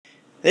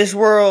This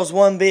world's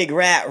one big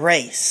rat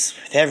race,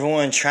 with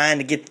everyone trying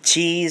to get the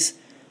cheese.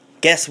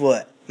 Guess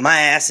what? My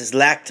ass is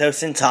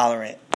lactose intolerant.